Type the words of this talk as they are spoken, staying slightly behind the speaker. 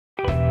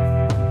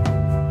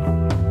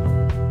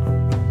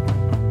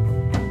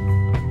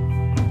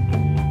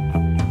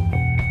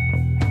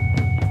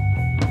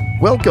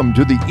Welcome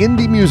to the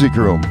Indie Music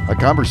Room, a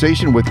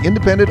conversation with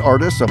independent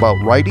artists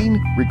about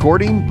writing,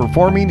 recording,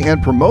 performing,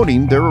 and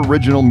promoting their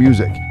original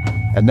music.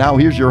 And now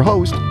here's your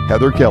host,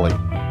 Heather Kelly.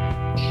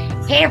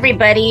 Hey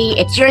everybody,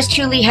 it's yours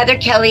truly, Heather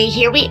Kelly.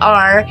 Here we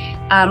are,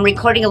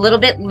 recording a little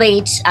bit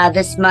late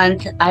this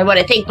month. I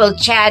want to thank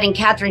both Chad and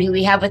Kathryn, who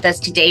we have with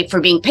us today,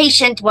 for being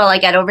patient while I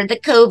got over the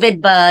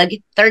COVID bug,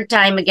 third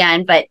time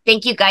again. But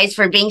thank you guys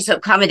for being so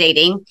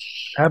accommodating.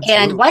 Absolutely.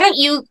 And why don't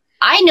you,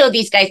 I know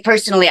these guys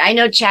personally. I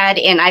know Chad,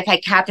 and I've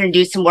had Kathryn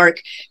do some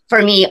work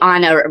for me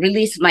on a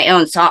release of my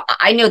own. So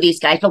I know these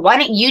guys, but why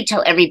don't you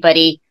tell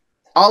everybody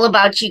all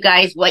about you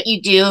guys, what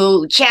you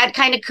do? Chad,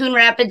 kind of Coon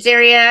Rapids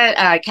area.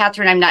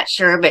 Kathryn, I'm not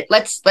sure, but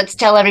let's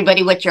tell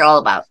everybody what you're all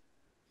about.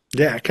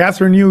 Yeah,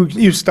 Kathryn,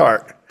 you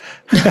start.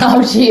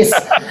 Oh, geez.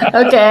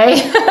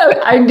 Okay.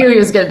 I knew he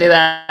was going to do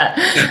that.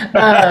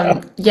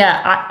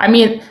 I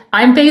mean,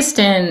 I'm based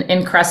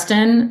in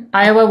Creston,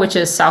 Iowa, which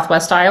is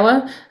southwest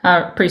Iowa,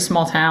 pretty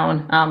small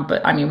town.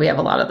 But I mean, we have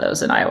a lot of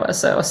those in Iowa.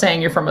 So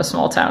saying you're from a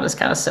small town is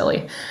kind of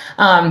silly.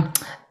 But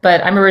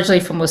I'm originally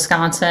from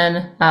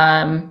Wisconsin.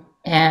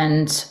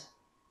 And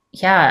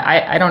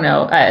yeah, I don't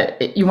know.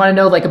 You want to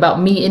know like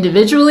about me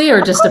individually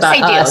or just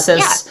about us?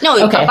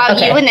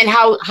 About you, and then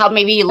how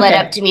maybe you led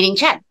up to meeting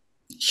Chad.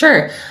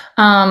 Sure.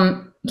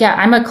 I'm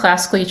a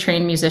classically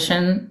trained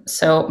musician.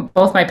 So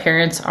both my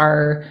parents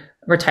are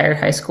retired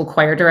high school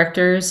choir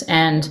directors,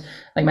 and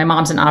like my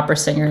mom's an opera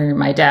singer.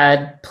 My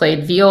dad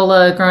played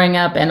viola growing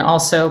up and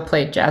also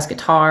played jazz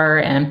guitar.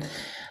 And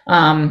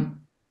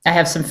I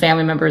have some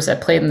family members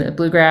that played in the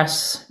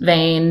bluegrass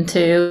vein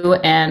too.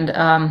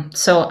 And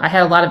so I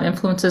had a lot of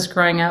influences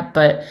growing up,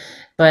 but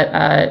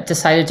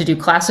decided to do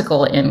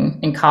classical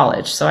in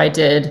college. So I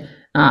did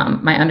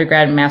my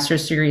undergrad and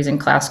master's degrees in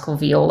classical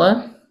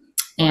viola,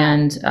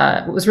 and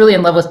was really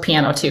in love with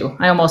piano too.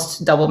 I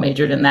almost double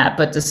majored in that,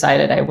 but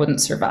decided I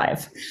wouldn't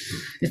survive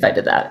if I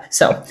did that.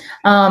 So,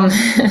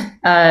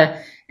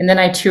 and then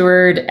I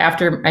toured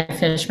after I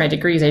finished my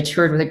degrees. I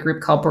toured with a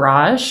group called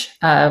Barrage,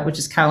 which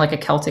is kind of like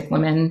a Celtic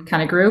women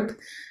kind of group,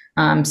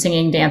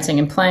 singing, dancing,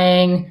 and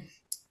playing.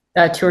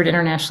 Toured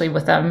internationally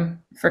with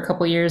them for a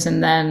couple of years,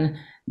 and then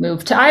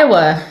moved to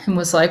Iowa and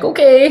was like,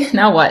 okay,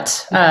 now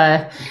what?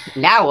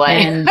 Now what?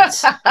 And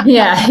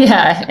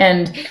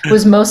and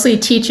was mostly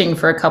teaching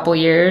for a couple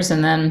years,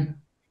 and then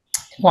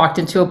walked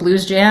into a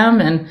blues jam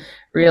and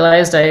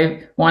realized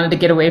I wanted to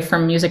get away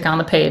from music on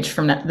the page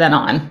from then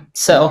on.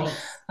 So,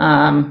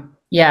 and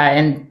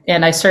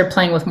I started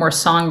playing with more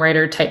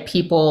songwriter type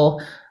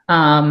people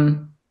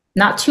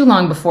not too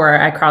long before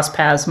I crossed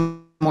paths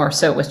more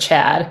so with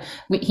Chad.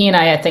 He and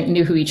I think,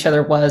 knew who each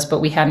other was, but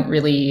we hadn't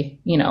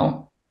really,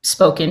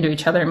 spoken to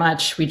each other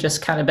much. We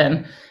just kind of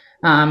been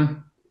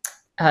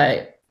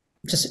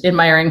just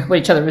admiring what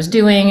each other was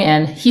doing.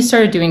 And he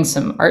started doing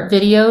some art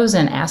videos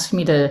and asked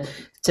me to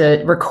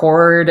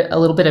record a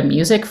little bit of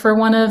music for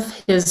one of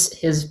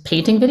his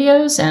painting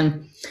videos.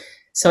 And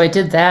so I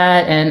did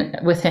that and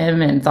with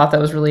him, and thought that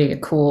was really a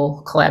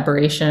cool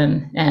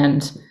collaboration.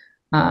 And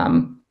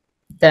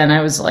then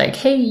I was like,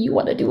 hey, you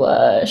want to do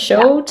a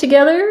show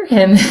together?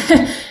 And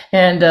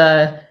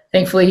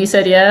thankfully he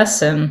said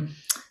yes. And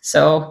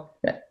so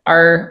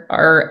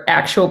our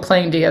actual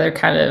playing together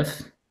kind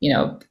of,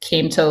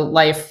 came to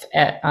life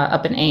at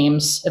up in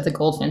Ames at the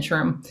Goldfinch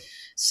Room.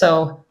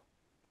 So,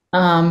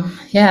 I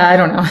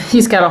don't know.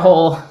 He's got a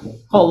whole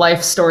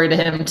life story to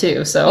him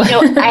too. So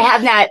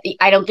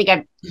I don't think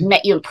I've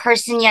met you in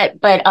person yet,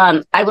 but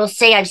I will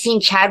say I've seen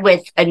Chad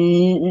with a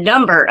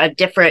number of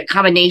different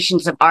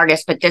combinations of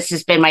artists, but this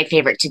has been my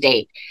favorite to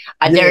date.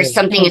 There's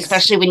something,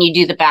 especially when you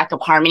do the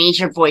backup harmonies,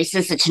 your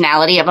voices, the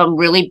tonality of them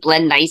really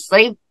blend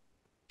nicely.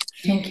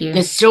 Thank you.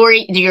 The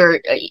story,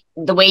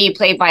 the way you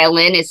play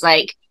violin is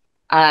like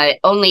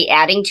only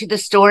adding to the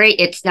story.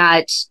 It's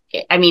not,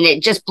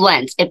 it just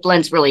blends. It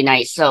blends really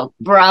nice. So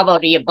bravo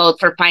to you both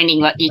for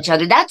finding each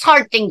other. That's a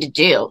hard thing to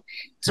do.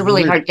 It's a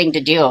really hard thing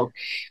to do.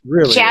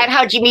 Really? Chad,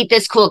 how'd you meet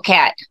this cool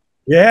cat?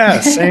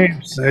 Yeah,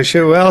 same.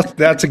 Well,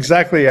 that's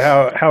exactly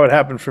how it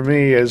happened for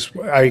me. Is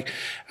I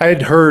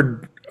had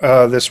heard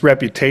this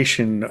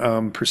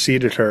reputation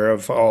preceded her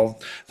of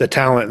all the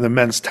talent and the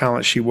immense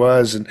talent she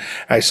was, and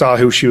I saw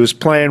who she was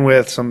playing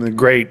with, some of the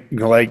great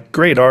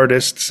great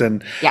artists,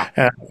 and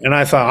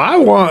I thought I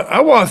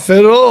want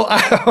fiddle,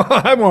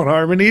 I want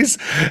harmonies,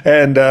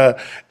 and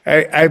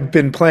I've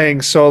been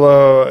playing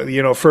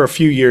solo, for a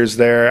few years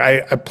there.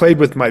 I played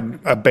with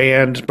a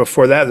band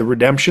before that, the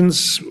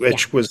Redemptions,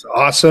 which was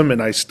awesome,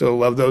 and I still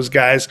love those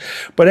guys.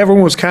 But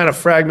everyone was kind of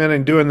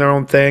fragmented, doing their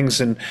own things,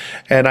 and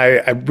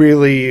I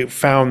really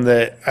found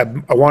that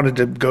I wanted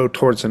to go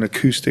towards an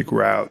acoustic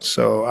route.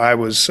 So I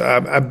was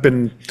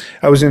in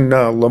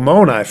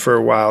Lamoni for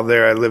a while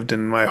there. I lived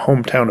in my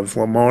hometown of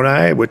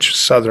Lamoni, which is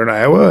southern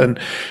Iowa, and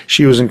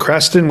she was in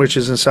Creston, which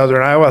is in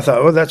southern Iowa. I thought,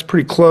 oh, that's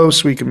pretty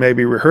close. We can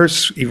maybe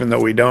rehearse, even though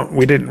we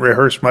didn't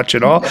rehearse much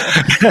at all,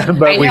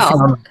 but we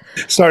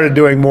started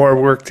doing more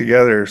work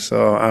together.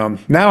 So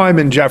now I'm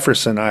in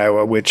Jefferson,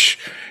 Iowa, which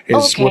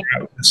is where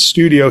the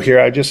studio here.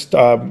 I just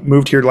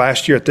moved here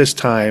last year at this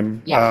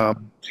time.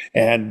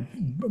 and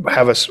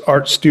have a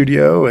art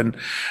studio, and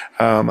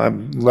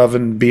I'm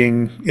loving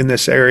being in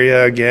this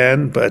area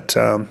again. But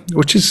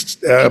which is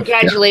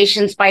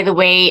congratulations, by the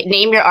way.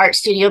 Name your art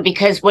studio,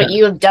 because what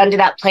you have done to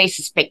that place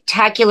is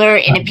spectacular.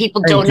 And if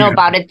people don't know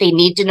about it, they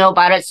need to know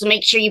about it. So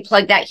make sure you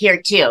plug that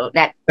here too.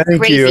 That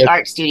crazy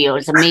art studio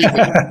is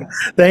amazing.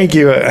 Thank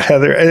you,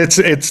 Heather.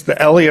 It's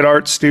the Elliott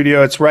Art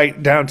Studio. It's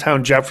right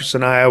downtown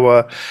Jefferson,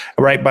 Iowa,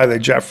 right by the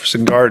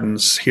Jefferson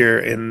Gardens here.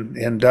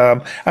 And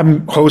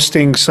I'm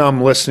hosting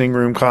some listening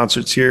room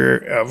concerts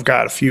here. I've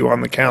got a few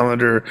on the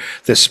calendar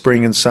this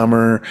spring and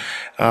summer.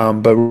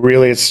 But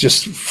really, it's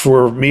just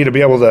for me to be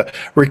able to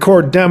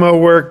record demo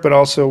work, but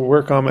also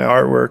work on my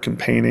artwork and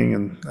painting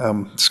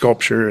and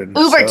sculpture. And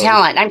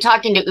talent. I'm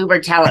talking to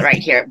Uber talent right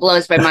here. It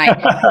blows my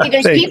mind. See,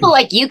 there's people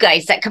like you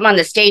guys that come on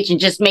the stage and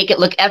just make it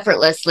look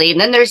effortlessly. And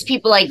then there's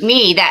people like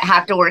me that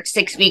have to work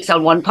 6 weeks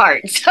on one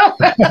part. So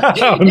this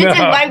is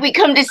why we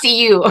come to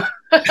see you.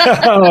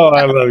 Oh,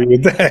 I love you.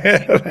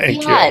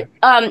 Thank you.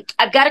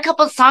 I've got a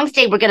couple of songs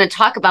today we're going to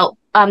talk about.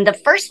 The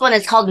first one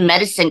is called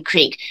Medicine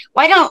Creek.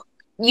 Why don't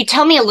you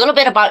tell me a little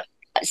bit about,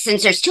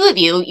 since there's two of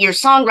you, your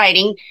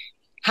songwriting,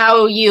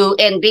 how you,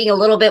 and being a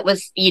little bit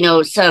with,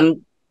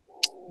 some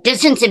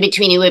distance in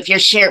between you, if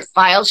you're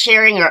file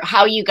sharing, or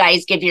how you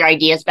guys give your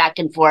ideas back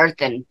and forth.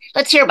 And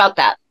let's hear about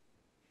that.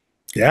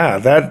 Yeah,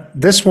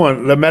 this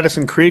one, the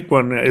Medicine Creek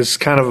one, is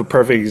kind of a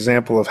perfect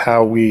example of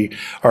how we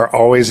are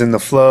always in the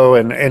flow.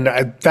 And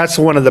that's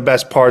one of the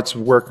best parts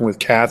of working with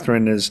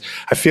Kathryn, is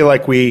I feel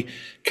like we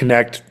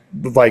connect,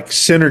 like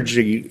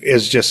synergy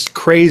is just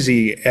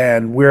crazy,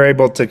 and we're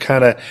able to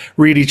kind of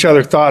read each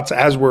other's thoughts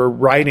as we're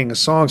writing a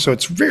song. So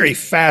it's very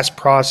fast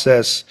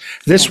process.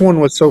 This one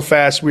was so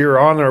fast. We were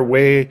on our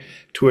way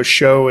to a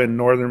show in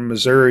northern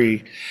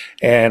Missouri,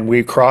 and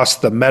we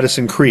crossed the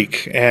Medicine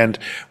Creek, and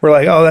we're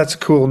like, oh, that's a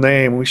cool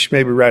name. We should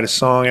maybe write a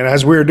song. And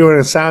as we were doing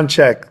a sound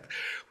check,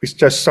 we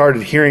just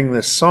started hearing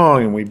this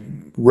song, and we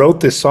wrote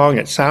this song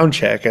at sound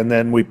check, and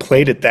then we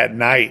played it that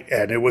night.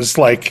 And it was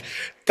like,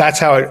 that's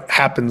how it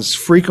happens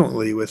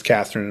frequently with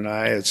Kathryn and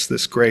I. It's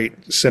this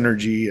great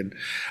synergy. And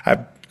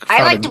I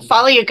like to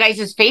follow your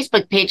guys'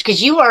 Facebook page,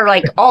 because you are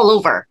like all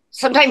over.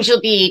 Sometimes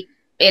you'll be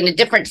in a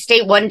different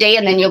state one day,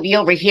 and then you'll be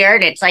over here,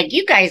 and it's like,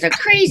 you guys are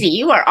crazy.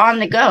 You are on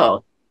the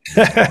go.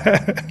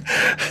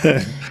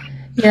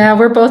 Yeah,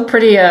 we're both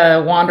pretty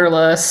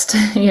wanderlust,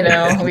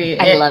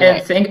 I love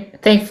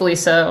it. Thankfully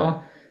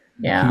so.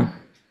 Yeah.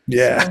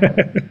 Yeah.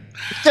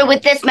 So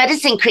with this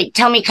Medicine Creek,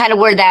 tell me kind of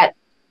where that,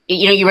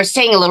 you were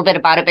saying a little bit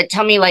about it, but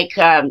tell me, like,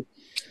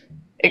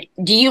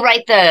 do you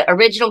write the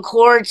original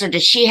chords, or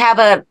does she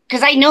have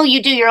because I know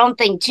you do your own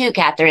thing too,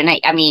 Kathryn.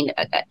 I mean,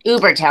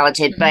 uber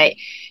talented, but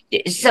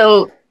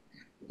so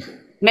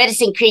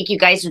Medicine Creek, you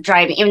guys are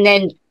driving, and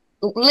then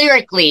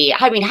lyrically,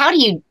 I mean, how do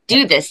you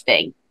do this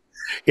thing?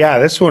 Yeah,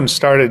 this one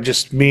started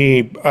just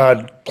me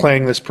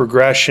playing this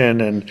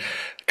progression and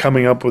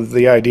coming up with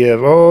the idea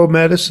of, oh,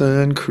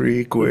 Medicine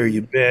Creek, where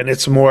you been?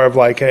 It's more of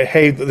like,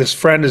 hey, this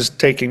friend is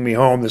taking me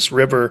home. This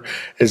river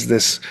is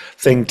this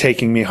thing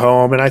taking me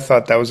home. And I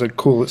thought that was a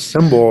cool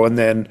symbol. And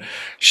then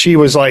she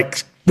was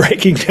like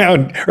breaking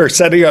down or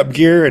setting up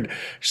gear and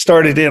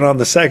started in on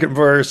the second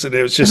verse. And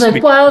it was just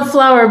like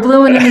wildflower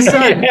blooming in the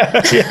sun.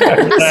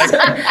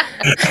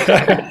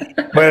 Exactly.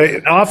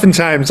 But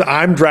oftentimes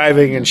I'm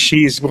driving and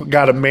she's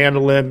got a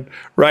mandolin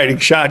riding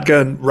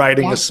shotgun,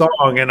 writing a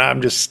song, and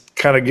I'm just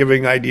kind of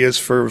giving ideas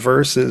for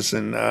verses.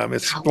 And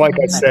it's like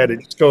I said,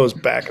 it just goes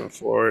back and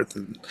forth.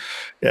 And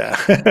yeah,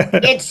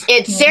 it's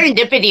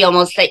serendipity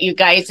almost that you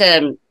guys,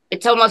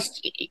 it's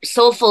almost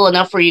soulful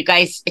enough where you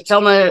guys, it's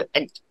almost,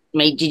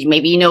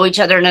 maybe you know each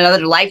other in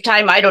another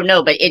lifetime. I don't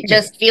know, but it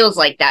just feels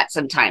like that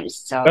sometimes.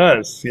 So it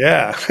does,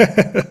 yeah.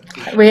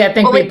 I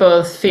think we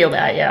both feel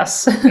that,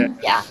 yes.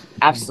 Yeah,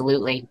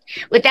 absolutely.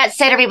 With that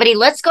said, everybody,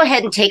 let's go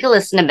ahead and take a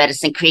listen to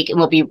Medicine Creek, and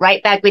we'll be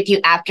right back with you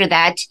after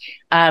that.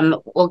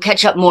 We'll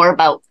catch up more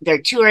about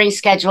their touring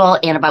schedule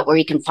and about where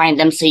you can find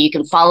them, so you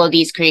can follow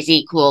these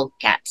crazy cool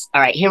cats. All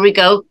right, here we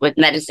go with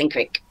Medicine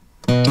Creek.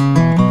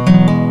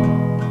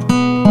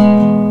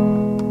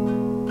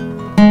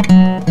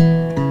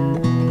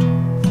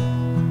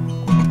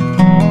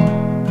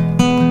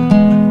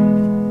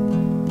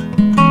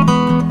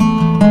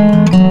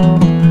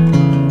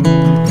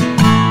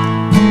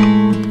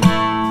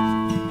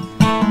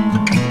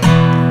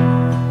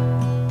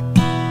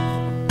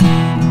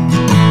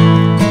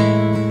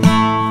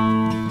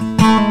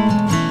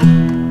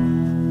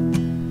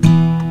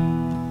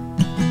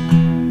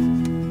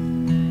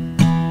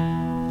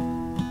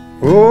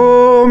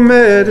 Oh,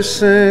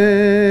 Medicine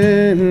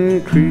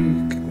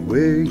Creek,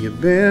 where you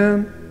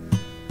been?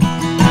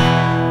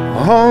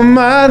 All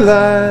my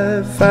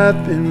life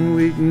I've been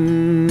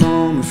waiting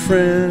on a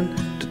friend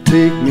to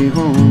take me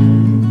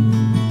home,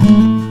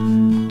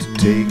 to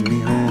take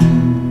me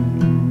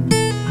home,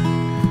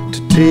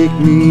 to take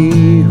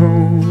me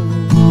home,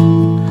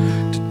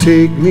 to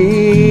take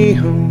me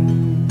home.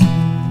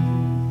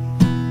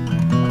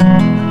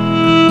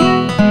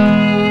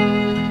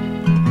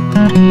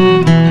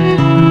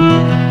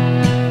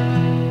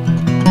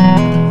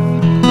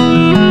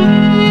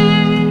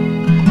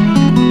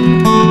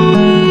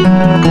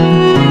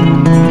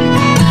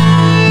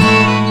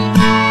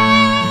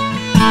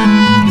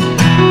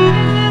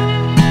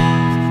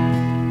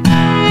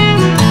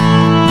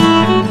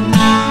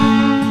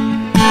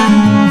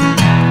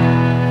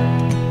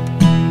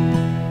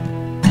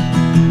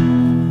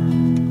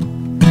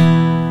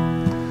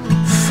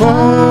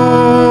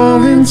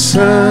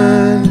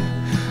 sun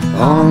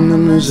on the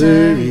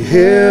Missouri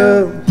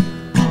hill.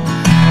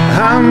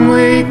 I'm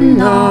waiting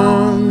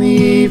on the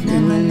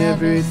evening when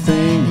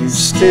everything is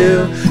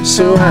still,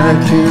 so I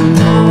can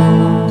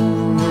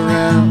roam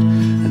around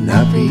and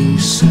not be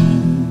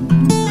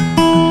seen.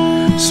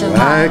 So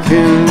I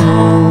can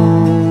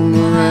roam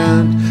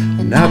around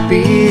and not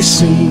be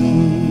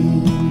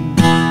seen.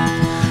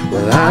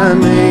 Well, I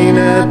may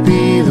not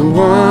be the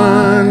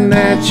one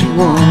that you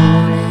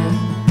wanted,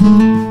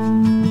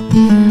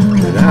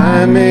 but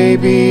I may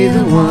be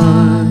the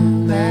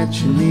one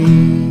that you need.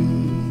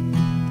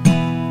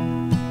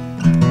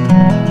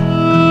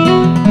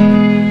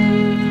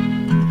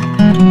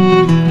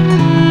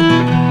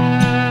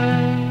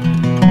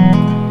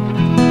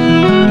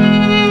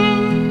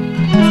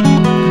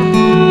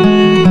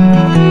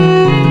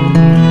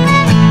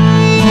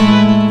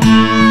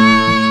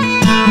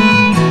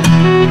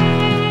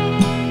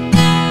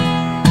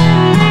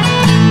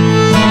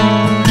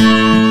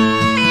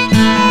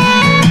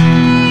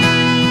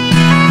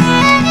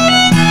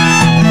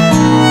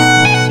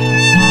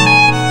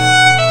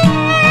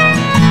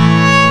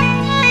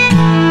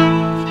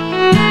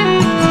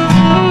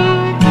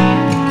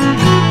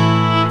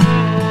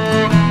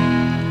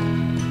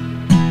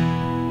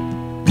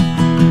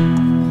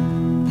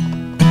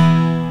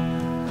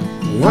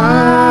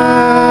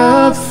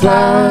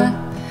 Wildflower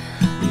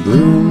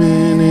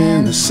blooming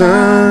in the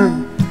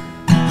sun,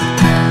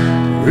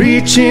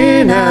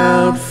 reaching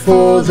out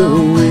for the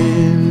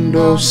wind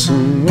of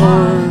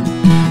someone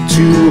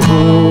to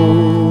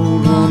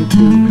hold on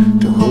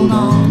to hold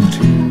on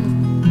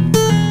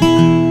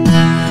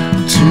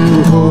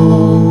to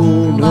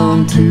hold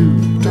on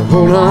to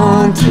hold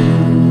on to.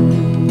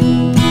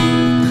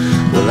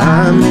 Well,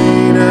 I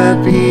may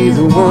not be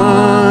the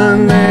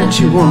one that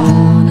you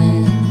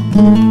wanted,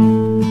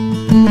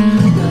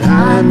 but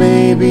I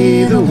may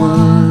be the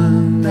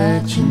one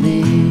that you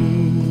need.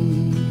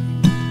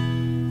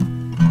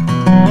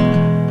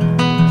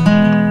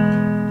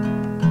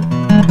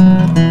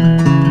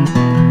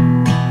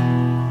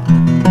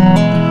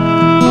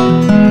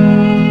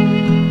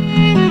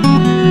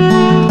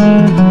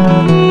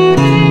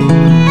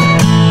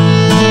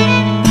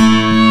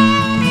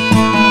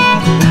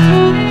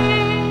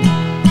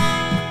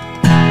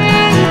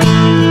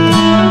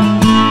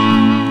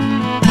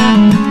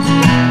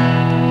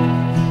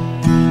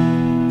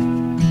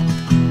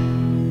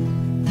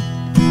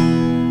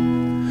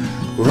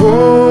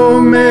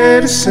 Oh,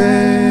 Medicine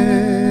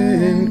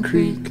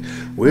Creek,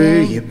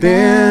 where you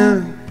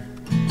been?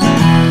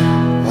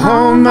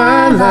 All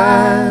my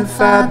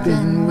life I've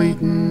been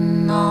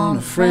waiting on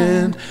a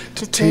friend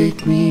to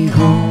take me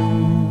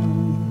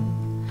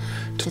home,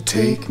 to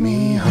take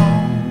me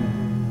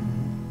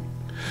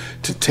home,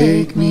 to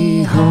take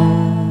me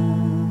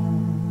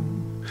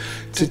home,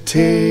 to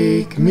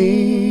take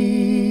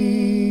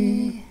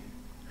me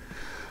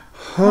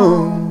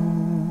home.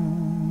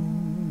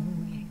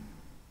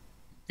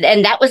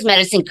 And that was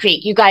Medicine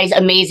Creek. You guys,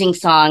 amazing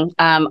song.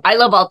 I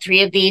love all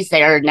three of these.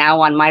 They are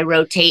now on my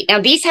rotate. Now,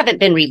 these haven't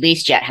been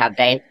released yet, have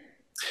they?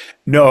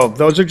 No,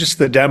 those are just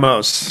the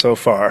demos so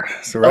far.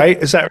 So,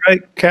 right? Is that right,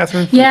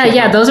 Kathryn?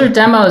 Yeah. Those are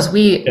demos.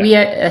 We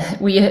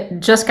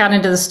just got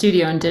into the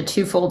studio and did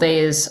 2 full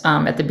days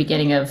at the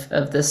beginning of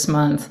this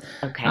month,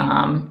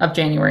 of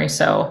January.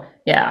 So,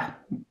 yeah.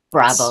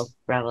 Bravo.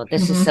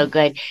 This is so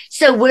good.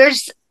 So,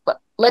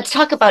 let's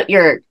talk about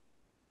your,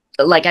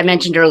 like I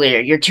mentioned earlier,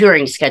 your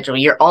touring schedule.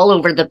 You're all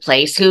over the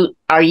place. Who's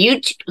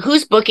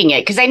booking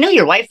it? Because I know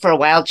your wife for a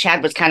while,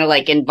 Chad, was kind of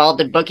like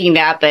involved in booking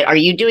that, but are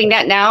you doing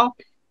that now,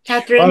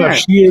 Kathryn?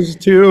 She is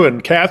too,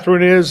 and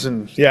Kathryn is,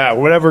 and yeah,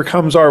 whatever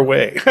comes our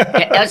way.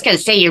 I was going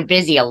to say you're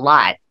busy a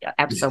lot.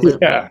 Absolutely.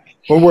 Yeah.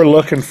 Well, we're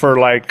looking for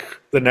like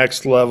the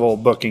next level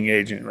booking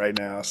agent right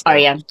now. So. Are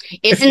you?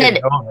 Isn't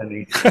it? Let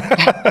me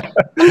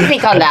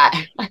think on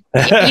that.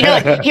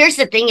 Here's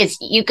the thing: is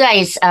you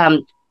guys,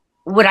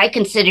 what I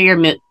consider your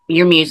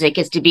music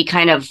is to be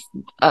kind of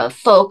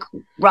folk,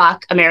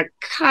 rock,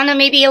 Americana,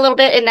 maybe a little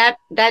bit in that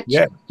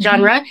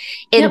genre,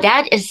 and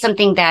that is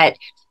something that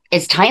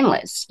is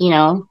timeless.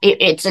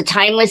 It's a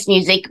timeless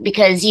music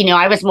because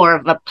I was more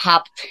of a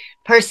pop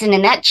person,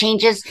 and that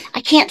changes.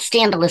 I can't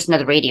stand to listen to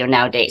the radio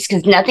nowadays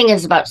because nothing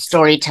is about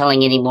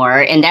storytelling anymore,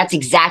 and that's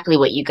exactly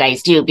what you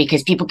guys do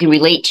because people can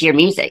relate to your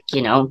music.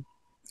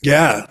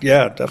 Yeah,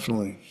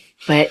 definitely.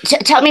 But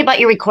tell me about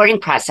your recording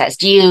process.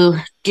 Do you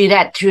do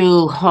that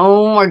through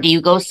home, or do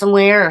you go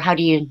somewhere, or how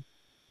do you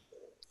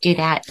do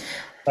that?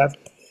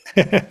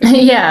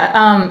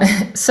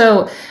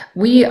 So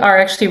we are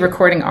actually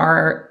recording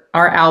our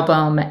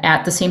album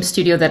at the same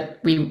studio that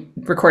we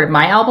recorded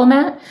my album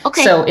at.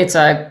 Okay. So it's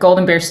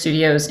Golden Bear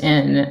Studios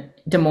in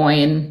Des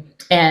Moines,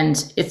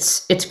 and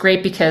it's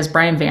great because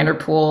Brian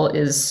Vanderpool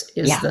is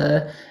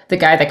the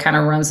guy that kind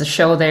of runs the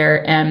show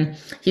there, and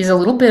he's a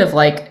little bit of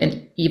like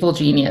an evil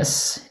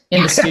genius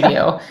in the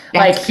studio.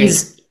 Like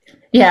he's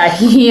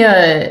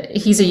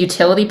a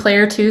utility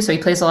player too, so he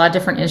plays a lot of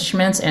different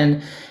instruments,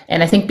 and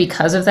I think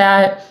because of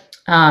that,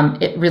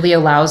 it really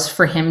allows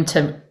for him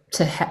to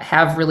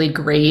have really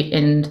great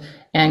and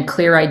and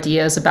clear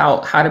ideas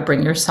about how to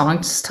bring your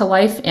songs to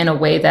life in a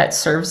way that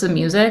serves the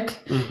music,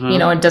 you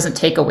know, and doesn't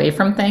take away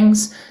from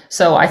things.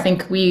 So I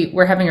think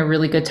we're having a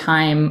really good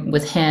time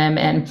with him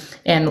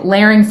and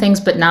layering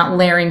things, but not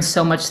layering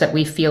so much that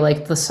we feel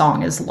like the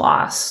song is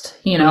lost,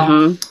 you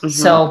know?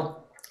 So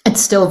it's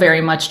still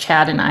very much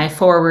Chad and I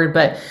forward,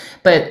 but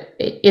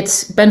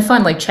it's been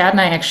fun. Like Chad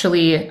and I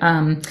actually,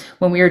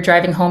 when we were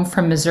driving home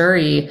from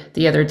Missouri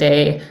the other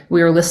day,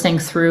 we were listening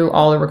through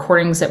all the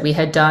recordings that we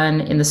had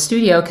done in the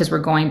studio, because we're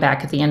going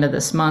back at the end of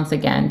this month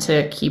again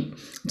to keep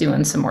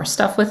doing some more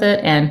stuff with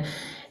it. And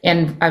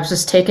I was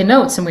just taking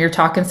notes, and we were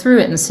talking through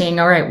it and seeing,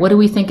 all right, what do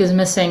we think is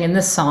missing in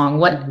this song?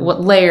 What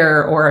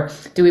layer, or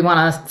do we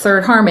want a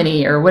third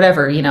harmony or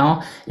whatever, you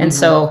know? And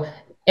so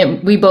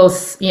we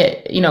both,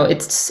 you know,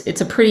 it's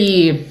a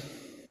pretty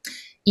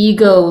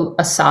ego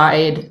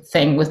aside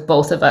thing with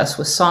both of us,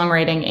 with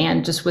songwriting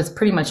and just with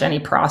pretty much any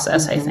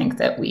process, I think,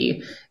 that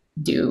we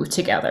do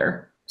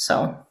together.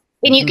 So.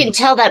 And you can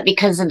tell that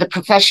because of the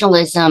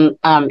professionalism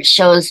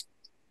shows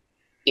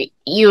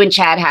you and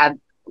Chad have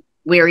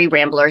Weary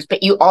Ramblers,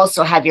 but you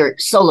also have your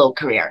solo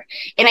career.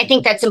 And I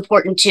think that's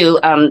important too.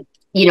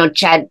 You know,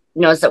 Chad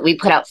knows that we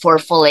put out 4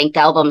 full-length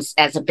albums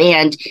as a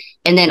band.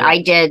 And then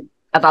I did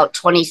about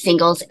 20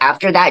 singles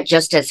after that,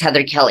 just as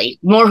Heather Kelly.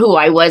 More who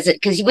I was,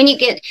 because when you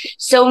get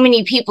so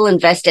many people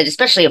invested,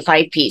 especially a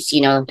 5-piece,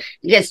 you know,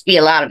 there's be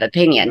a lot of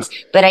opinions.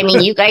 But I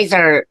mean, you guys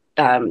are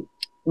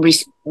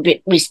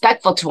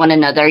respectful to one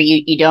another.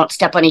 You don't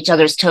step on each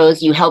other's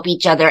toes. You help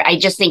each other. I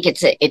just think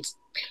it's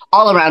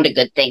all around a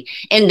good thing.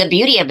 And the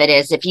beauty of it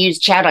is, if you use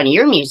Chad on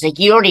your music,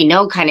 you already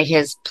know kind of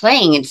his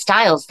playing and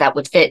styles that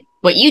would fit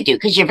what you do,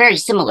 because you're very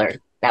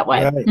similar that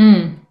way.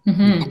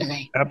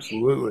 Right.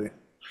 Absolutely.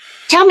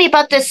 Tell me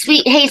about this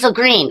Sweet Hazel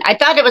Green. I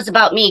thought it was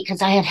about me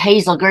because I have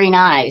hazel green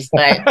eyes,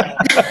 but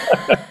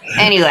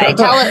anyway,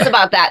 tell us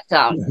about that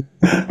song.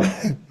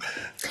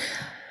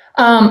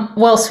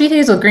 Well, Sweet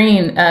Hazel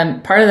Green,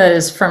 part of that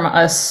is from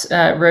us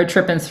road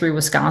tripping through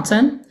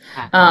Wisconsin.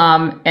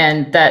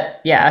 And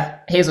that,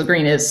 Hazel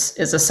Green is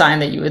a sign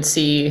that you would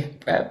see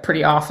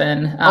pretty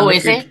often.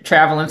 Is it?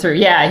 Traveling through.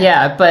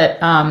 Yeah. But,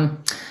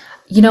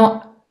 you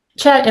know,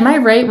 Chad, am I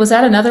right? Was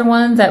that another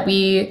one that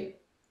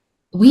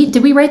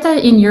did we write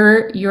that in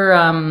your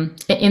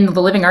in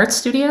the Living Arts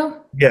studio?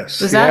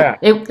 Yes. Was that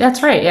it?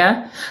 That's right.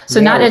 Yeah. So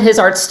not at his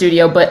art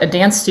studio, but a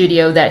dance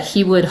studio that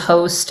he would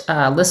host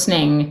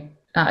listening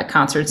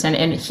concerts in.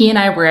 And he and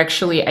I were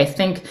actually, I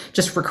think,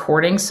 just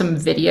recording some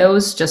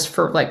videos just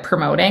for like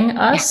promoting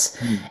us.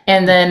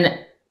 And then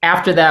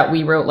after that,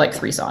 we wrote like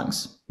 3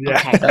 songs. Yeah.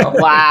 Okay. So,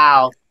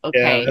 wow.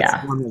 Okay.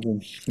 That's one of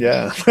them.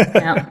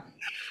 Yeah.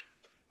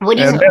 What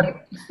do you?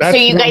 So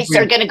you guys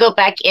are going to go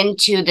back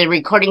into the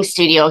recording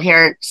studio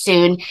here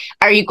soon.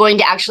 Are you going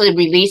to actually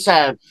release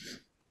a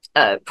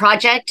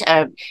project?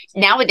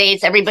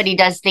 Nowadays, everybody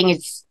does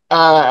things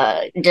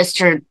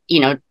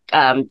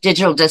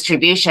digital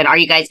distribution. Are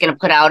you guys going to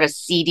put out a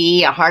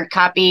CD, a hard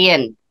copy,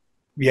 and?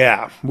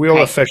 Yeah,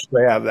 we'll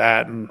officially have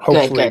that, and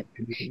hopefully,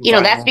 good. You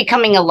know, that's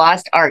becoming a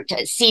lost art.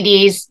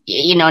 CDs,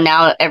 you know,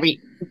 now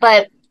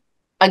but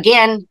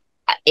again,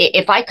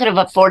 if I could have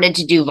afforded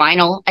to do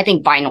vinyl, I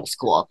think vinyl's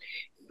cool.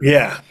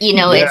 Yeah. You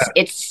know,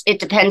 it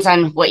depends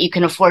on what you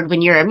can afford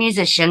when you're a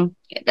musician.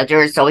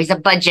 There's always a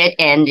budget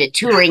and a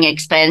touring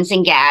expense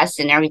and gas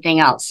and everything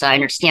else. So I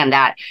understand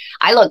that.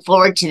 I look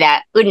forward to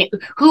that. Who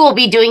will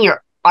be doing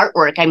your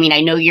artwork? I mean, I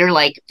know you're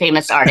like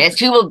famous artist.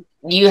 Do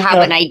you have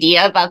an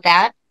idea about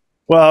that?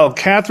 Well,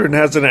 Kathryn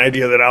has an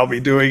idea that I'll be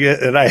doing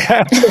it, and I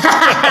have. That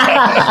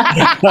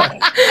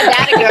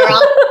a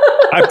girl.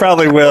 I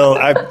probably will.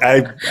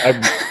 I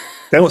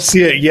don't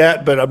see it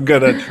yet, but I'm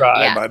going to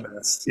try my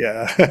best.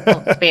 Yeah.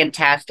 Oh,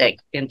 fantastic.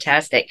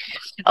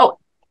 Oh,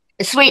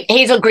 Sweet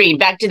Hazel Green.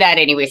 Back to that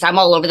anyways. I'm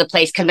all over the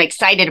place because I'm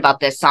excited about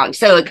this song.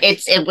 So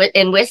it's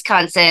in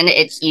Wisconsin.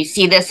 You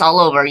see this all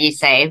over, you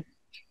say?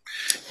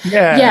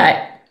 Yeah.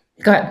 Yeah.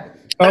 Go ahead.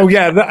 Oh,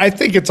 yeah. I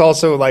think it's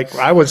also like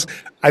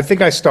I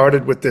think I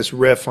started with this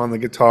riff on the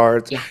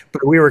guitar,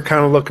 but we were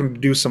kind of looking to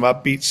do some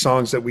upbeat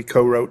songs that we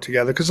co-wrote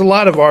together, because a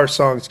lot of our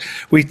songs,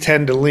 we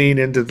tend to lean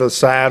into the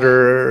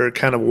sadder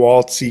kind of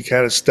waltzy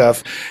kind of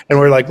stuff. And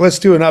we're like, let's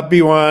do an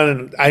upbeat one.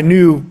 And I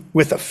knew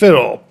with a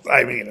fiddle,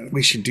 I mean,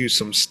 we should do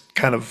some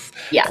kind of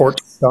porch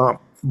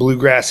stomp,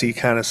 bluegrassy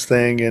kind of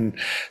thing. And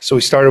so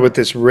we started with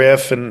this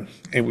riff, and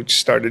we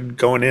started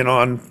going in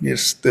on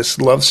this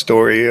love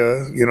story,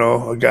 you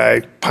know, a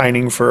guy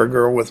pining for a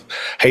girl with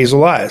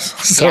hazel eyes.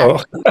 So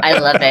I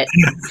love it.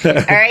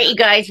 All right, you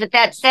guys, with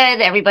that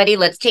said, everybody,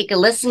 let's take a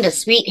listen to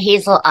Sweet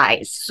Hazel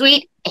Eyes.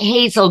 Sweet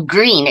Hazel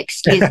Green,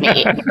 excuse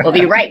me. We'll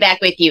be right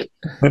back with you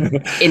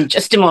in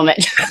just a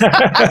moment.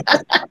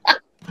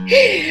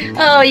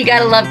 Oh, you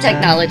gotta love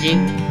technology.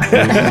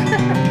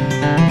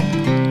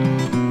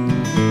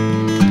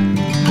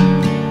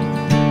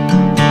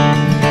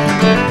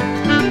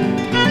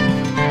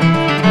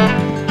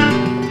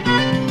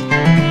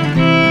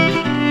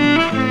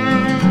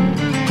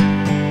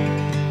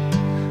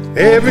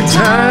 Every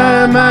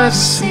time I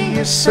see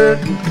a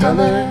certain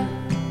color,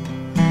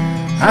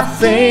 I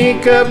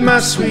think of my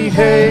sweet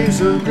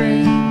Hazel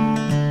Green,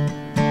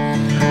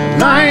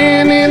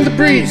 lying in the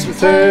breeze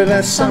with her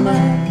that summer.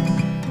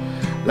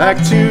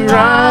 Like two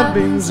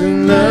robins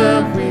in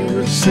love we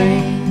would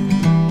sing.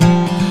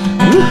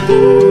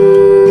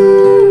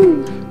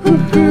 Woo-hoo,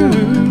 woo-hoo,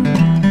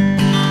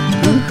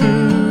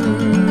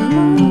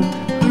 woo-hoo,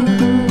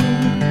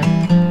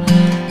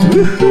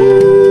 woo-hoo,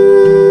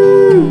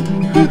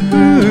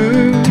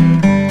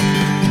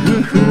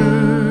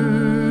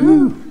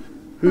 woo-hoo,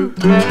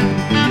 woo-hoo.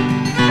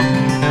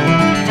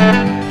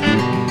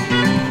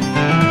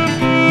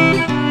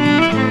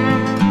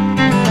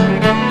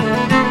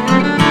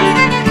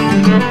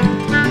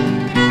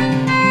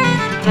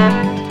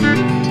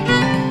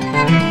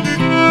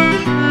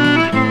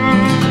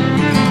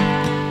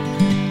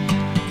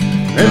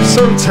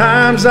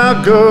 Sometimes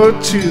I'll go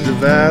to the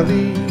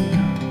valley,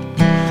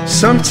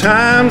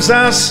 sometimes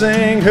I'll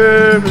sing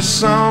her a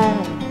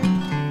song.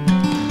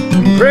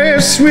 Pray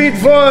a sweet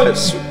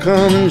voice will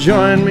come and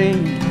join me,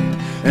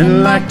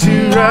 and like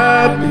two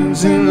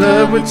robins in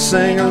love would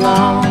sing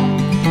along.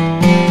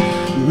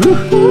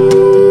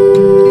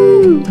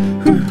 Woo-hoo,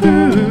 woo-hoo, woo-hoo,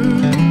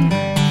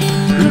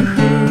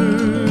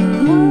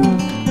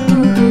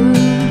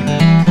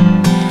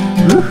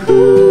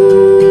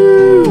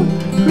 woo-hoo,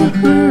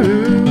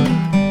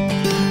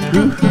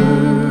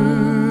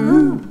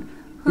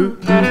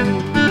 woo-hoo.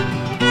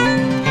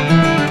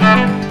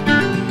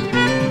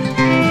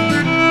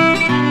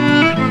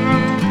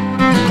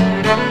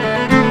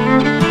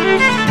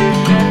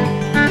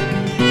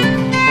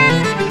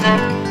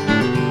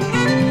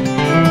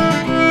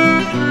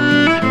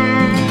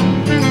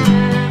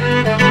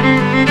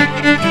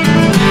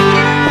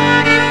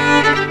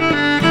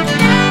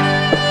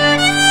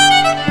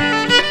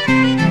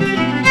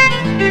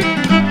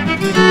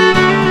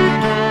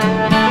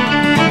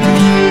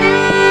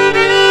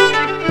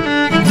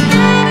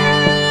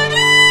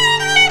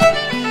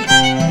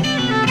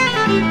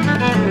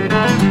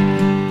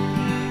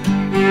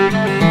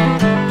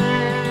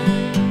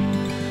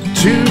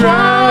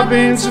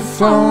 Robins have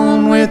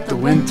flown with the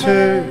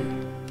winter,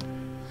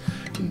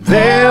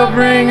 they'll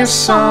bring a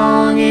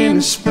song in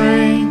the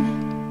spring.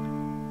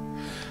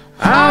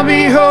 I'll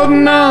be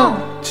holding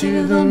on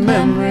to the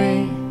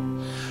memory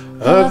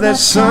of that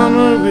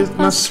summer with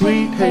my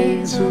sweet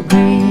Hazel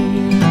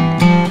Green.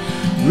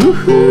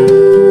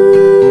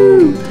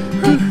 Woo-hoo,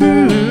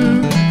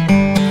 woo-hoo,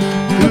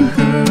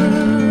 woo-hoo,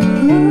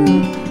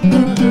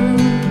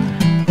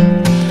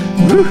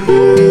 woo-hoo,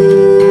 woo-hoo.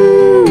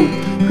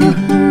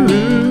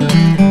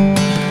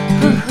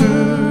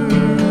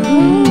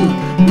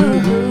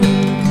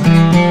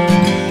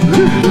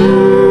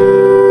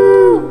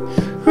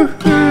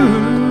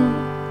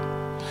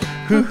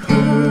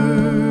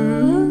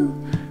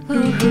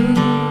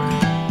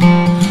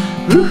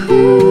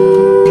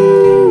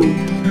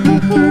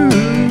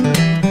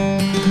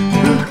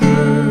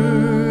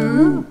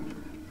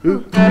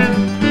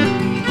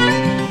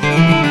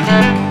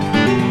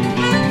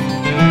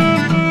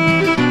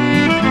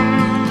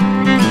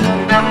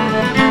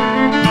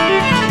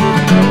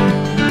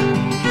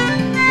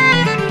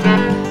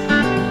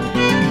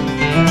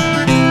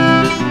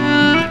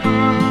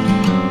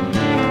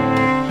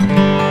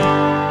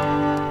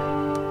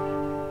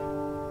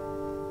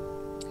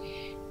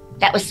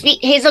 That was Sweet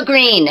Hazel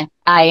Green.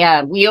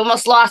 We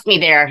almost lost me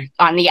there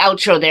on the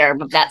outro there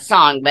of that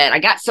song, but I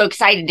got so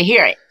excited to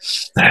hear it.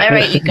 All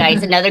right, you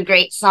guys, another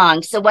great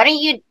song. So why don't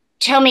you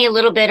tell me a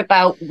little bit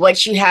about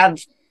what you have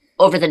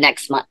over the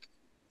next month?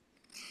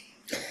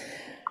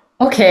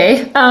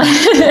 Okay. Well,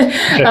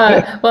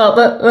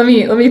 let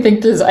me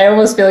think this. I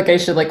almost feel like I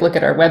should look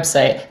at our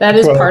website. That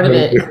is part of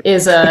it.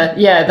 Is that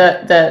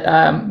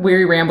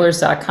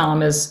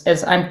wearyramblers.com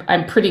is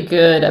I'm pretty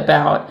good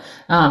about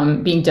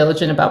being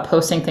diligent about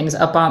posting things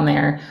up on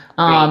there.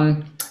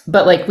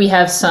 But we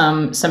have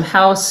some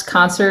house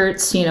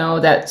concerts,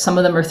 that some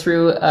of them are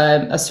through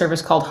a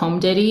service called Home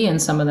Ditty,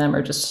 and some of them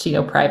are just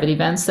private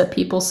events that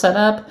people set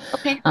up.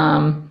 Okay.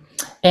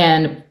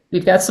 And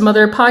we've got some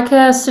other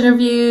podcast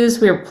interviews.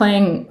 We were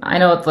playing, I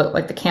know,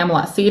 at the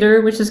Camelot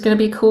Theater, which is going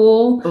to be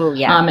cool. Oh,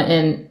 yeah.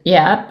 And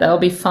yeah, that'll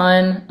be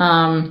fun.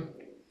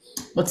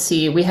 Let's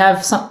see. We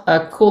have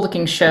a cool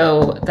looking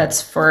show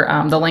that's for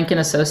the Lincoln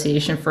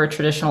Association for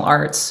Traditional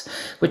Arts,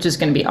 which is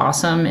going to be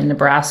awesome in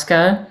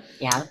Nebraska.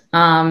 Yeah.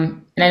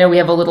 And I know we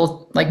have a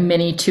little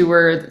mini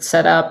tour that's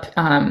set up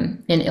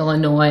in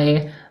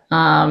Illinois,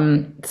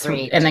 and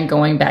then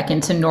going back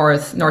into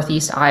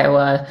northeast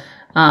Iowa.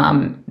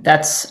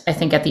 That's, I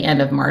think, at the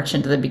end of March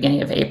into the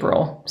beginning of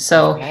April.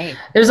 So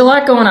there's a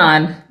lot going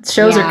on.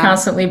 Shows are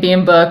constantly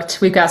being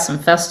booked. We've got some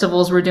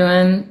festivals we're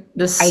doing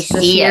this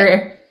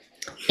year.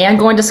 And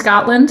going to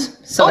Scotland.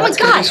 So oh my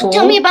gosh, cool.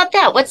 Tell me about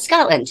that. What's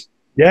Scotland?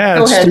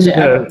 Yeah, it's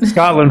the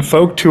Scotland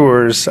folk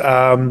tours.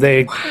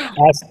 They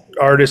ask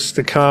artists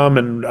to come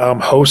and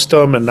host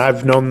them, and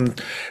I've known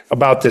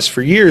about this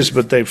for years,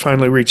 but they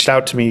finally reached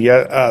out to me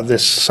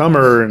this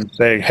summer and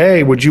saying,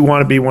 hey, would you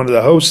want to be one of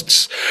the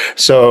hosts?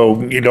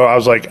 So, I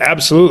was like,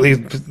 absolutely.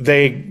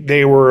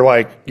 They were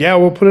like, yeah,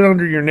 we'll put it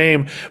under your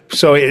name.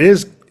 So it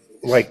is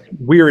like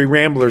Weary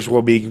Ramblers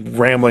will be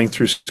rambling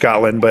through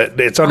Scotland, but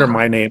it's under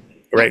my name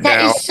right now.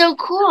 That is so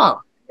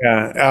cool.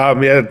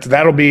 Yeah,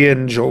 that'll be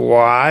in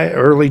July,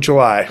 early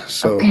July.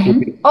 So,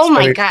 Oh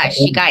my gosh,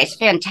 you guys,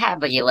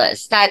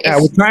 fantabulous! That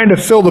is. We're trying to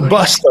fill the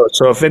bus though.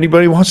 So if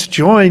anybody wants to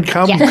join,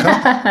 come.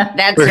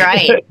 That's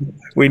right.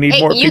 We need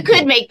more. You people.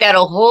 could make that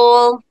a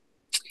whole.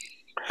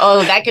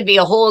 Oh, that could be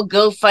a whole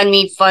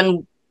GoFundMe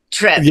fun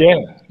trip.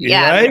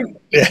 Yeah. Right?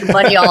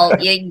 Buddy,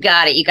 you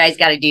got it. You guys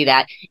got to do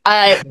that.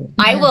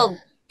 I will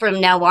from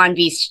now on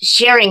be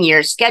sharing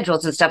your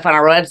schedules and stuff on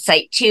our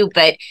website too.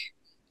 But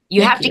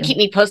you have to keep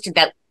me posted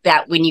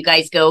that when you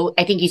guys go,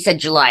 I think you said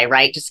July,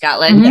 right, to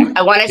Scotland.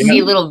 I want to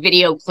see little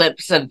video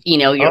clips of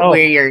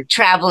where you're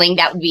traveling.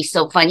 That would be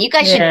so fun. You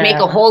guys should make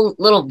a whole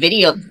little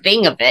video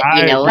thing of it.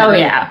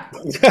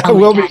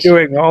 We'll be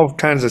doing all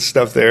kinds of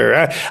stuff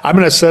there. I'm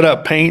going to set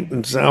up paint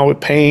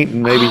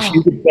and maybe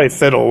you can play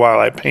fiddle while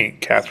I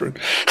paint, Kathryn.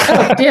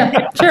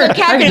 Sure. So,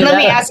 Kathryn, let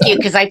me ask you,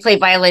 because I play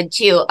violin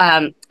too.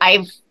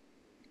 I've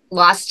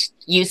lost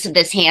use of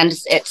this hand,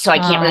 so I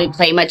can't really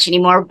play much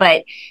anymore.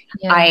 But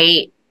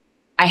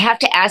I have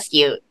to ask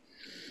you,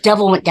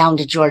 Devil Went Down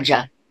to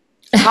Georgia.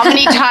 How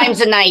many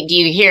times a night do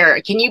you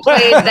hear? Can you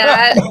play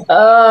that?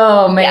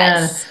 Oh,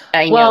 man. Yes,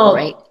 I know,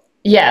 right?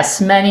 Yes,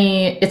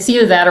 many. It's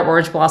either that or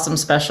Orange Blossom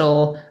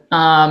Special.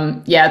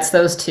 It's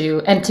those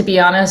two. And to be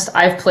honest,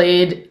 I've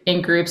played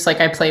in groups.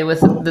 Like I play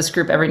with this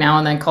group every now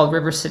and then called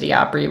River City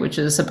Opry, which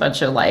is a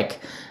bunch of like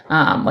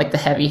the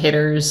heavy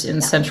hitters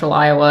in central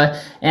Iowa.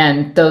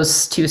 And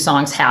those two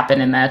songs happen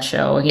in that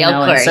show, you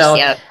know? Of course,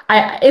 and so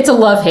it's a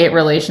love-hate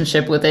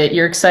relationship with it.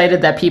 You're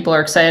excited that people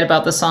are excited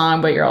about the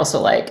song, but you're also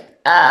like,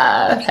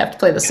 I have to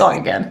play the song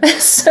again.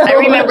 So I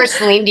remember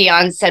Celine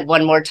Dion said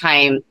one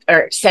time,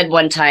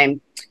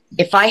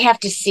 if I have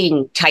to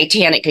sing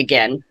Titanic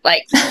again,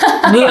 like,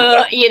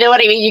 you know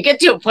what I mean? You get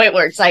to a point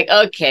where it's like,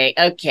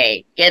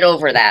 okay, get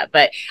over that.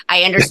 But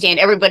I understand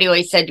everybody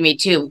always said to me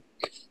too,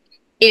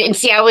 and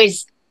see,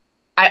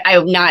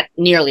 I'm not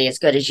nearly as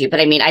good as you, but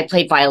I mean, I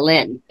played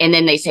violin, and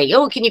then they say,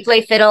 oh, can you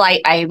play fiddle?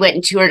 I went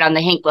and toured on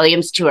the Hank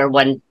Williams tour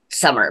one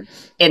summer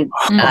in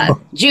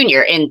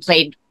junior and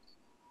played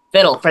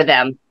fiddle for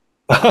them.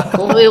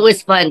 It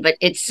was fun, but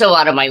it's so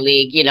out of my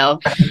league, you know.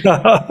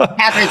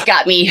 Kathryn's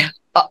got me.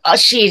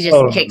 She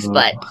just kicks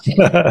butt.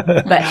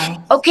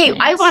 But okay,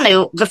 I want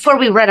to, before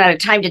we run out of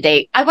time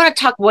today, I want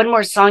to talk one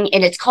more song,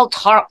 and it's called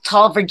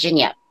Tall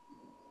Virginia.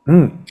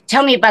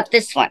 Tell me about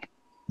this one.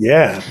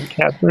 Yeah,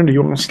 Kathryn, do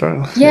you want to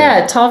start?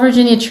 Yeah, Tall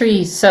Virginia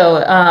Tree.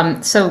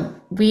 So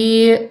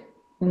we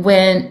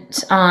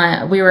went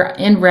on. We were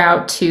en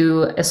route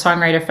to a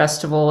songwriter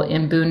festival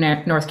in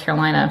Boone, North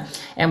Carolina,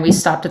 and we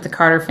stopped at the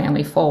Carter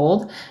Family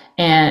Fold,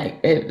 and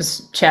it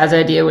was Chad's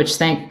idea, which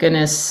thank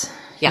goodness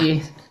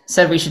he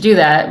said we should do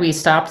that. We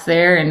stopped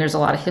there, and there's a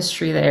lot of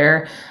history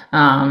there,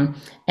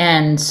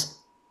 and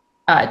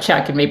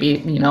Chad can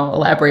maybe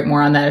elaborate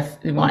more on that if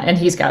you want, and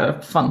he's got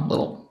a fun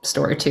little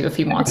story too if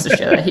he wants to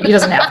share that. He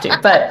doesn't have to,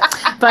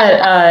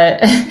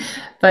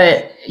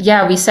 but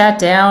yeah, we sat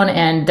down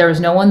and there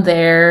was no one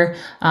there.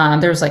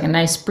 There was like a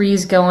nice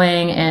breeze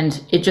going,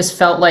 and it just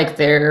felt like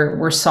there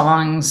were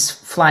songs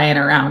flying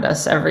around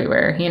us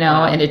everywhere,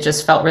 and it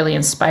just felt really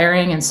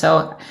inspiring. And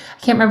so I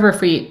can't remember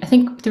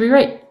did we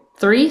write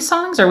 3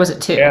 songs or was it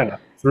 2? Yeah,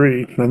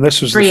 3. And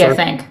this was 3, the first.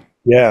 I think.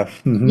 Yeah.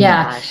 Mm-hmm.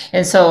 Yeah.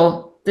 And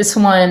so this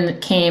one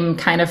came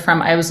kind of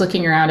from, I was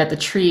looking around at the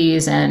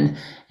trees and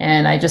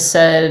I just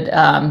said,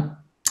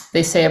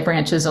 they say a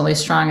branch is only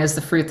strong as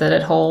the fruit that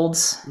it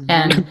holds.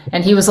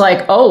 And he was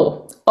like,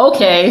 oh,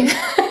 okay.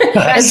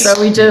 And so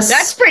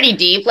that's pretty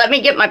deep. Let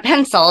me get my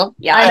pencil.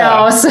 Yeah, I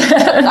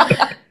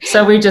know.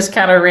 So we just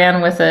kind of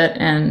ran with it.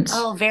 And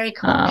very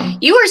cool.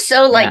 You are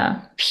so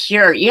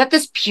pure. You have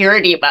this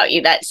purity about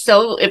you that's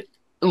so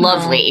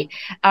lovely.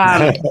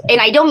 And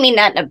I don't mean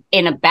that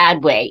in a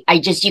bad way.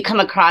 You come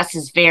across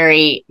as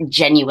very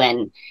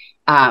genuine,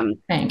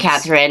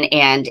 Kathryn.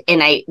 And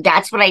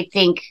that's what I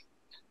think.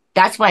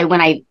 That's why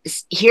when I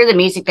hear the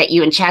music that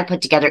you and Chad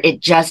put together,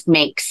 it just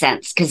makes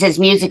sense, because his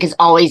music has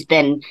always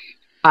been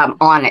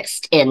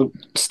honest and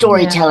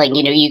storytelling.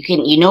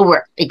 You know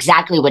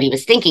exactly what he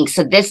was thinking.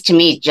 So this to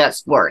me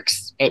just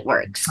works. It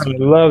works. I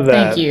love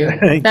that. Thank you.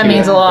 That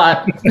means a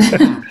lot.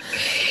 And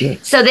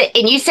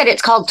you said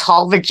it's called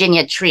Tall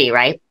Virginia Tree,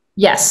 right?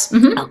 Yes.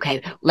 Mm-hmm.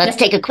 Okay. Let's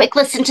take a quick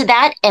listen to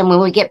that. And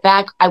when we get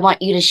back, I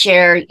want you to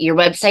share your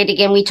website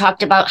again. We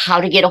talked about how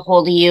to get a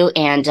hold of you,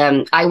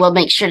 and I will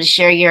make sure to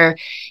share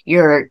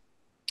your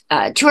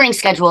touring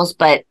schedules,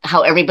 but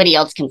how everybody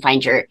else can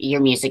find your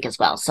music as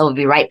well. So we'll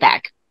be right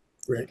back.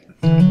 Great.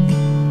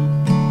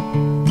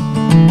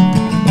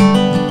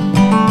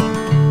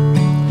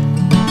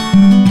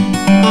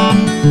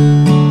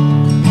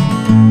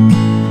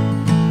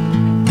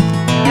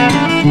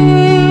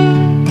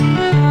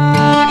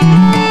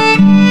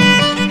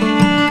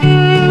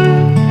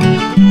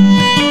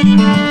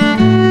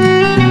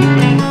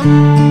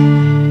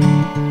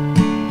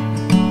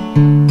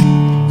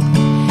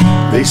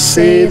 They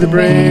say the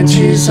branch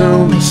is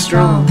only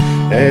strong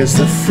as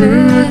the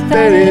fruit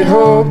that it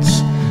holds.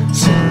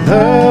 So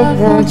love,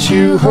 won't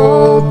you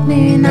hold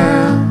me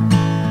now?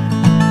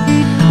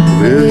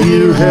 Will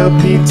you help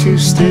me to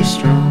stay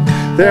strong?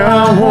 There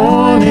are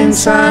warning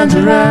signs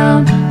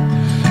around,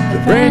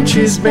 the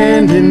branches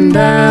bending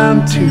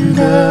down to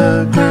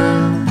the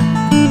ground,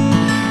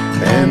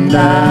 and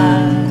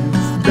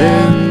I've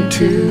been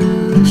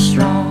too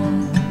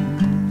strong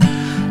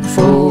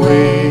for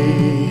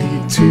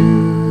way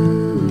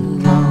too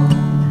long.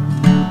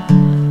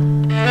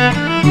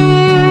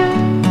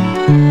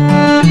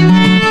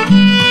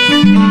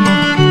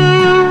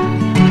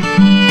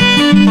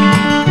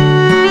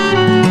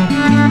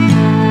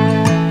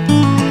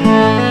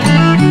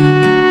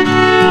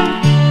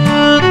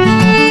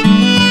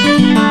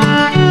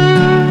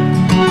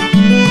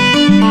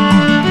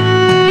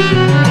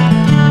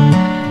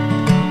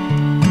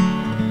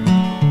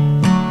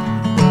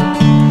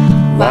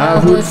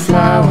 Wildwood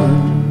flower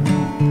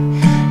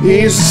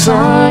is a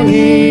song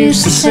he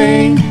used to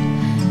sing,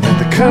 and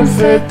the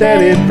comfort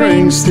that it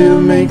brings still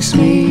makes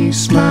me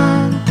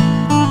smile.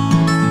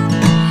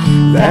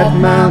 That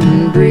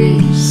mountain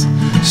breeze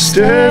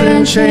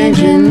stirring,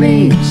 changing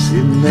leaves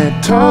in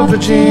that tall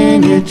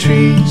Virginia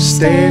tree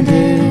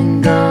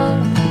standing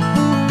guard,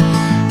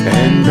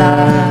 and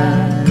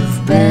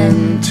I've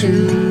been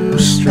too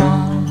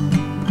strong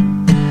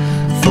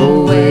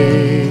for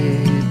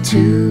way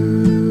too.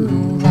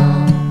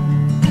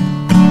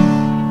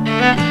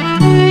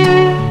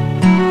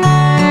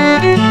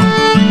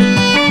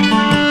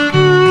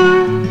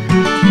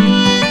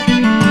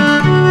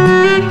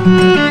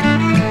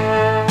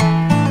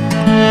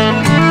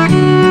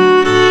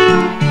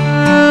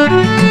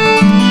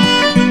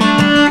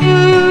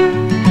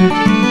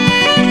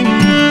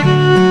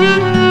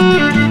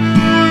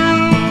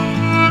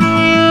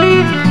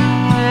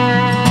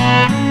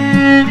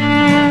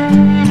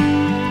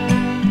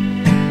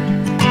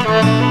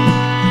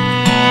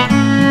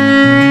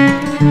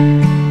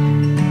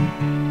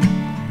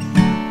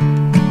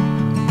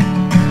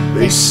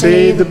 They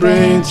say the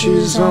branch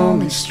is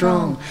only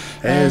strong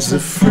as the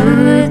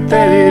fruit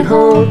that it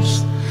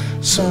holds.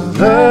 So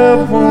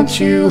love, won't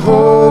you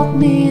hold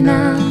me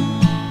now?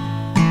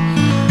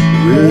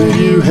 Will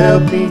you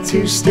help me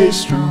to stay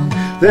strong?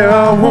 There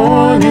are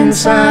warning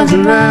signs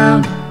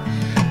around,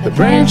 the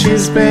branch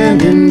is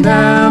bending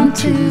down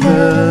to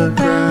the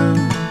ground,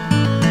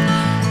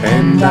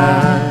 and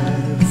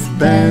I've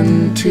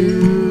been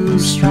too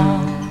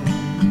strong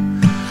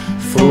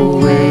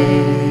for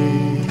way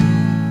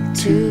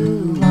too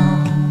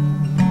long.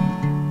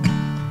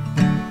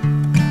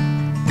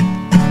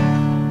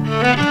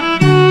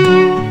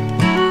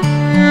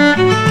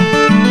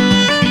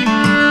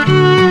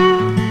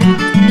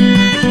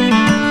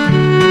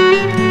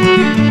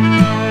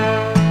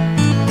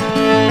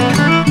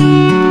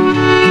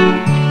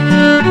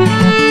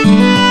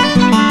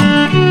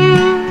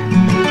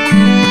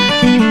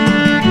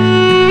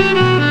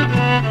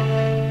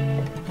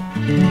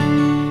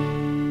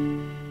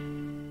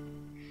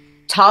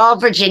 Tall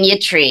Virginia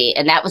Tree.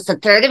 And that was the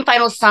third and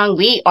final song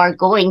we are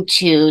going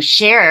to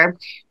share.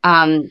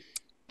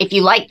 If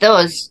you like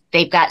those,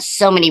 they've got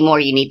so many more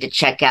you need to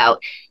check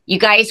out. You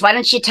guys, why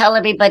don't you tell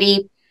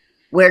everybody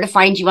where to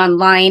find you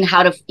online,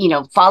 how to,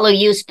 follow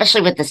you,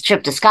 especially with this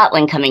trip to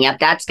Scotland coming up.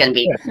 That's going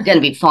to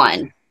be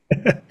fun.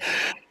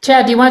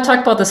 Chad, do you want to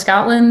talk about the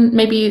Scotland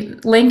maybe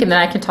link, and then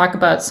I can talk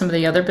about some of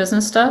the other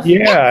business stuff?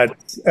 Yeah,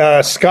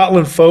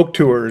 Scotland Folk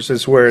Tours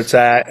is where it's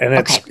at, and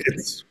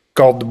it's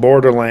called the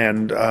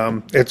Borderland.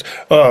 It's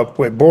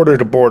Border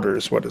to Border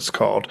is what it's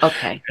called.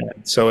 Okay.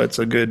 And so it's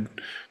a good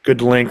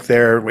link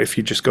there if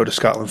you just go to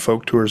Scotland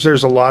Folk Tours.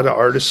 There's a lot of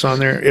artists on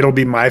there. It'll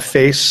be my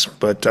face,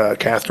 but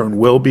Kathryn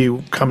will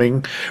be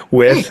coming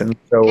with, and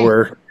so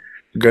we're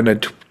going to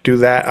do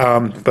that.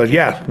 But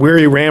yeah,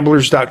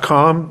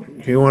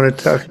 wearyramblers.com. You want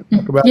to talk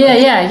about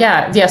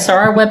that? Yeah. So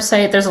our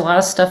website, there's a lot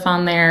of stuff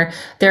on there.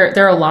 There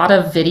are a lot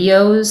of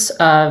videos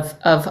of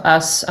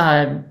us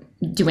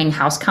doing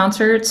house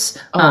concerts,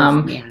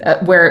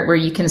 where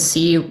you can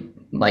see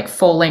like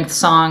full length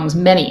songs.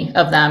 Many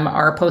of them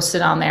are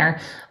posted on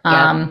there.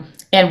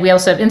 And we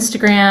also have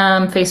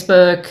Instagram,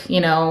 Facebook,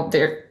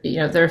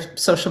 their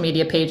social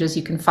media pages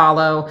you can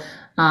follow.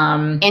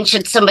 And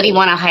should somebody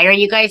want to hire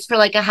you guys for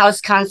like a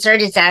house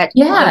concert, is that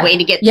a way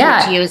to get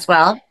through to you as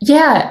well?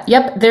 Yeah.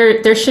 Yep.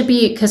 There should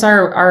be, because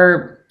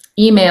our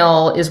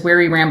email is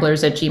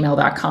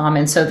wearyramblers@gmail.com.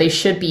 And so they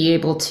should be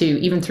able to,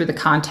 even through the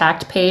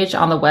contact page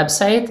on the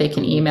website, they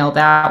can email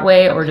that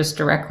way or just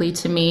directly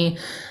to me.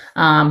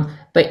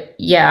 But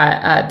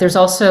yeah, there's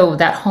also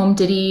that Home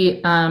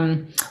Ditty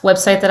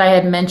website that I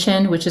had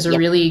mentioned, which is a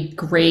really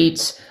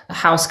great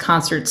house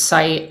concert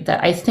site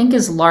that I think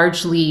is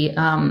largely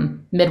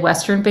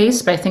Midwestern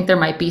based, but I think there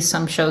might be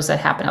some shows that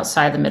happen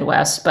outside the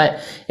Midwest. But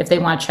if they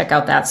want to check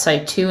out that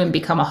site too and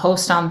become a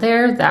host on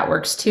there, that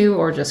works too,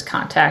 or just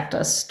contact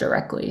us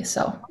directly.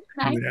 So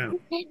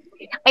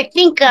I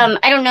think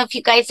I don't know if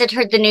you guys had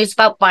heard the news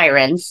about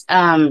Byron's.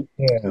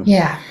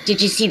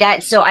 Did you see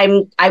that? So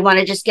I want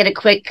to just get a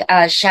quick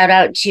shout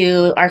out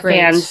to our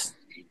fans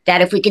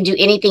that if we can do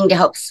anything to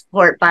help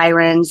support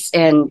Byron's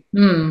and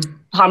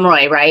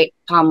Pomeroy, right?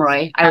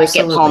 Pomeroy. I always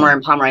get Palmer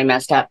and Pomeroy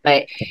messed up,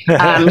 but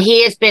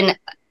he has been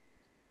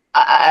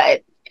an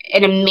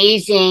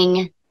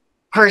amazing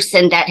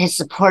person that has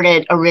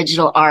supported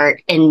original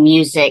art and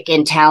music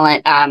and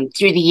talent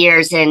through the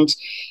years. And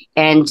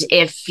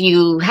if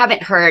you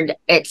haven't heard,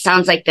 it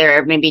sounds like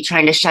they're maybe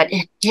trying to shut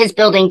his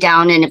building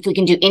down. And if we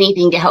can do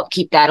anything to help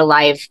keep that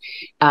alive,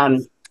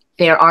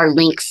 there are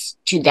links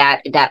to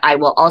that I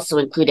will also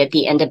include at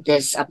the end of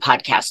this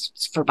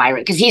podcast for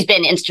Byron, because he's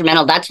been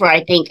instrumental. That's where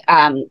I think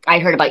I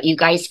heard about you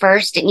guys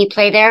first. Didn't you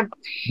play there?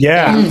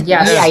 Yeah.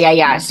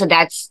 Yeah. So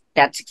that's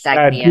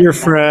exactly dear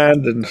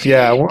friend, and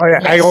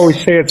I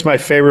always say it's my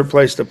favorite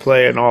place to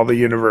play in all the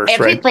universe.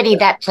 Everybody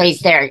that plays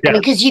there, I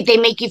mean, because they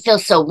make you feel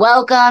so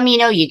welcome. You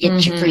know, you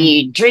get your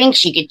free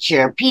drinks, you get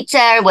your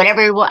pizza, or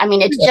whatever. I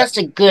mean, it's just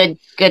a good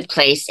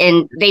place,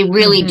 and they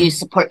really do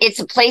support. It's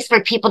a place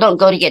where people don't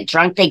go to get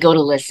drunk; they go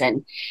to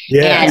listen.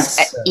 Yes.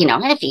 And you know,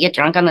 and if you get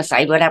drunk on the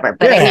side, whatever.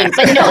 But I mean,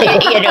 but no,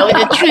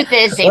 the truth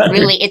is,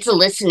 it's a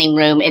listening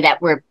room, and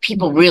that where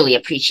people really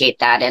appreciate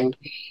that, and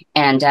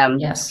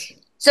yes.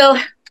 So.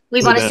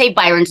 We want to say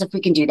Byron's if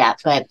we can do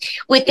that. But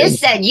with this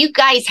said, you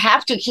guys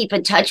have to keep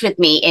in touch with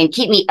me and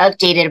keep me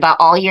updated about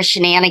all your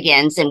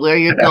shenanigans and where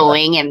you're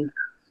going.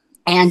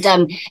 And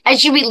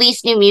as you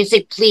release new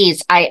music,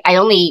 please, I've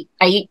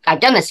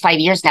done this 5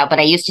 years now, but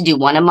I used to do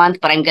 1 a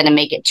month, but I'm going to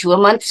make it 2 a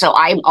month. So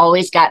I've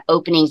always got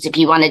openings if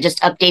you want to just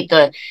update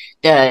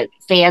the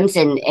fans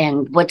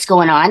and what's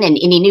going on and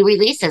any new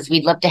releases.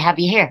 We'd love to have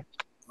you here.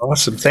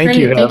 Awesome. Thank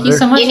you, Heather. Thank you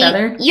so much,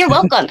 Heather. You're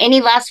welcome.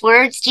 Any last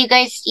words do you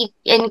guys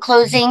in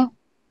closing?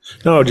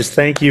 No, just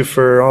thank you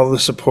for all the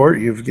support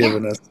you've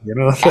given us. You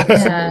know,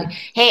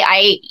 Hey,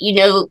 I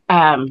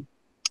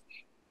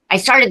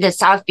started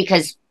this off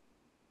because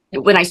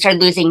when I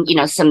started losing,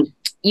 some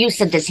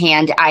use of this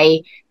hand,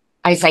 I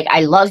was like,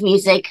 I love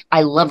music,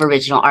 I love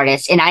original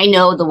artists, and I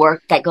know the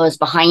work that goes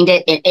behind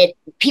it. It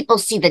people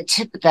see the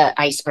tip of the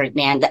iceberg,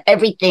 man.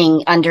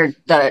 Everything under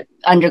the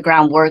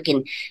underground work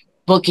and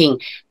booking,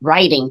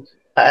 writing.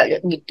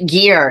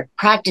 Gear,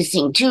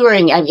 practicing,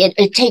 touring. I mean,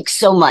 it takes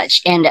so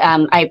much, and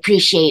I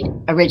appreciate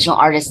original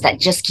artists that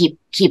just keep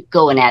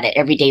going at it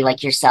every day,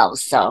 like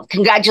yourselves. So,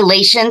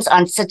 congratulations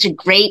on such a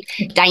great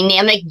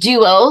dynamic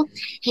duo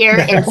here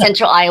in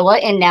Central Iowa,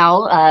 and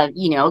now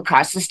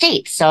across the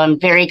state. So, I'm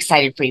very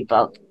excited for you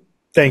both.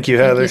 Thank you,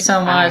 Heather. Thank you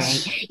so much.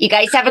 Right. You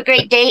guys have a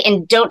great day,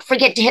 and don't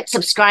forget to hit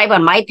subscribe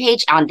on my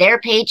page, on their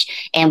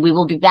page, and we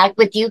will be back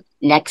with you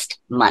next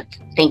month.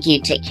 Thank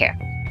you. Take care.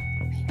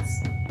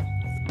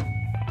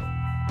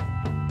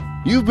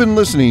 You've been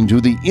listening to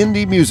the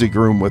Indie Music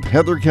Room with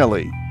Heather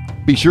Kelly.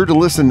 Be sure to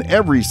listen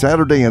every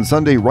Saturday and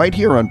Sunday right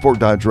here on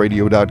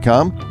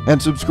FortDodgeRadio.com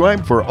and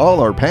subscribe for all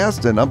our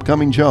past and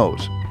upcoming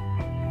shows.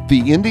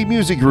 The Indie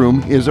Music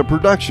Room is a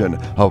production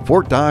of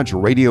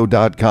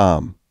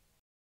FortDodgeRadio.com.